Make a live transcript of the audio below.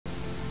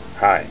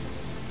Hi,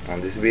 on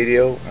this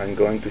video I'm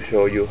going to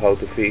show you how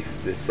to fix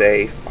the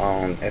save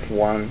on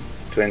F1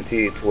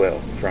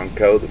 2012 from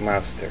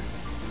Codemaster.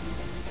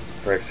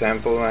 For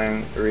example,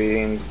 I'm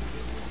reading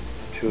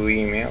two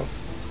emails,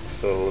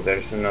 so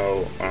there's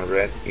no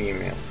unread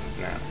emails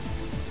now.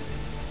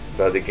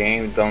 But the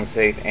game don't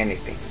save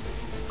anything,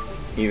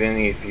 even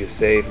if you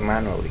save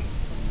manually.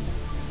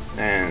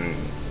 And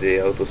the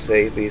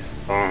autosave is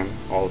on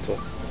also.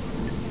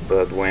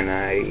 But when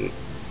I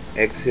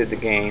exit the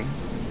game,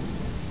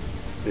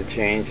 the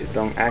change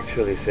don't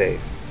actually save.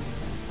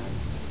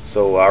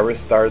 So I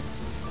restart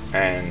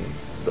and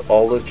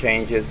all the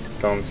changes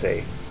don't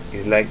save.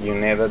 It's like you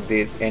never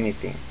did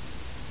anything.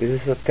 This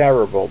is a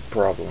terrible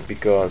problem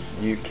because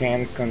you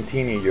can't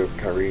continue your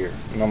career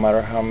no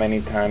matter how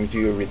many times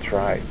you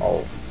retry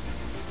all.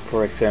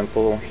 For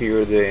example,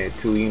 here the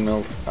two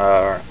emails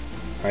are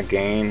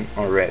again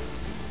unread.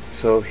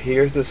 So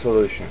here's the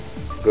solution.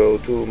 Go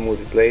to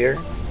multiplayer,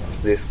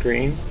 split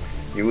screen.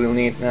 You will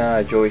need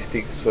a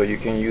joystick so you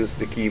can use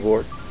the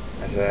keyboard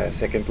as a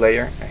second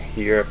player.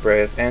 Here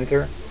press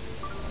enter.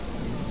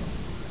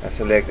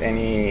 Select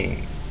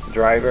any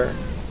driver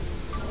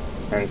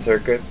and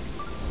circuit.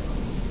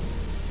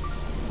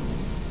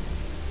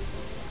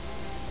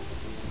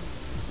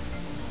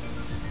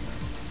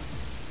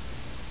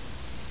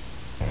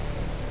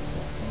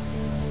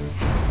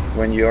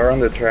 When you are on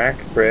the track,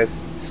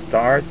 press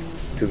start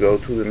to go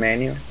to the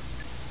menu,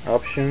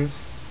 options,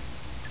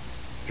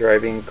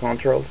 driving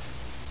controls.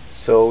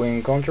 So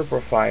in control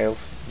profiles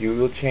you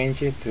will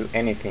change it to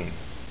anything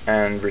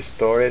and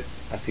restore it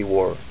as it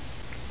were.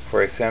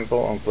 For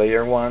example, on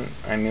player 1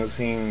 I'm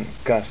using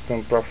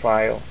custom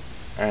profile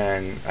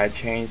and I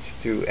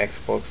changed to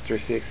Xbox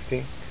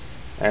 360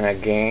 and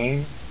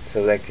again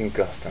selecting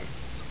custom.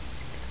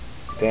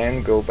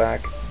 Then go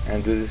back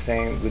and do the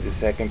same with the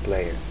second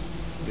player.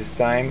 This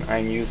time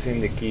I'm using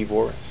the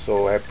keyboard,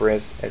 so I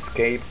press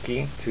escape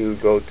key to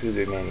go to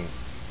the menu.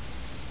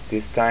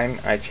 This time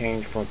I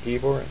change from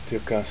keyboard to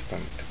custom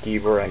to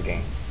keyboard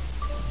again.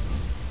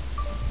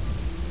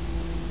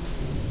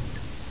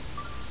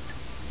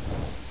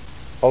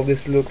 All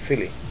this looks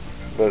silly,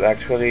 but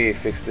actually it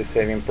fixed the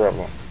saving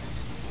problem.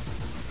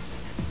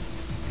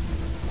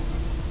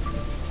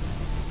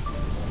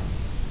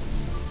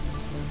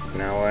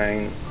 Now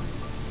I'm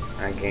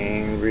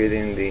again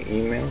reading the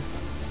emails.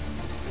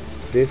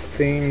 This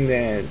thing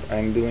that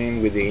I'm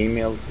doing with the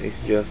emails is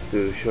just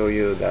to show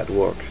you that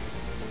works.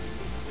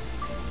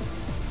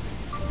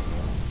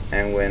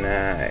 And when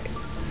I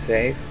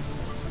save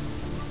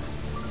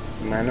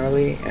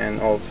manually and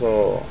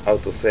also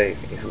autosave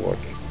is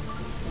working.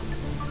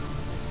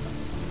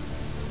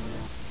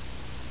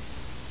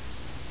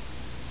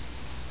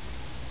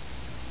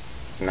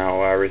 Now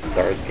I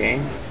restart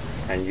game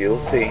and you'll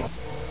see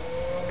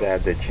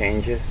that the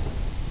changes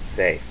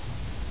save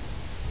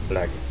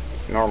like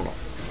normal.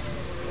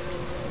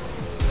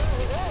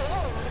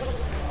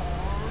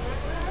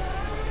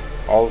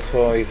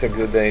 Also, it's a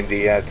good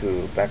idea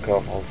to back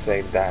up all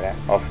saved data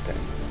often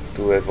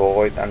to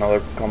avoid another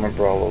common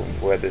problem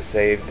where the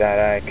saved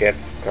data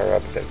gets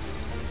corrupted.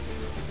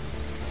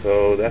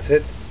 So that's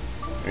it.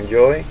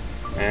 Enjoy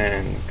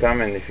and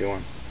comment if you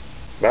want.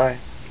 Bye.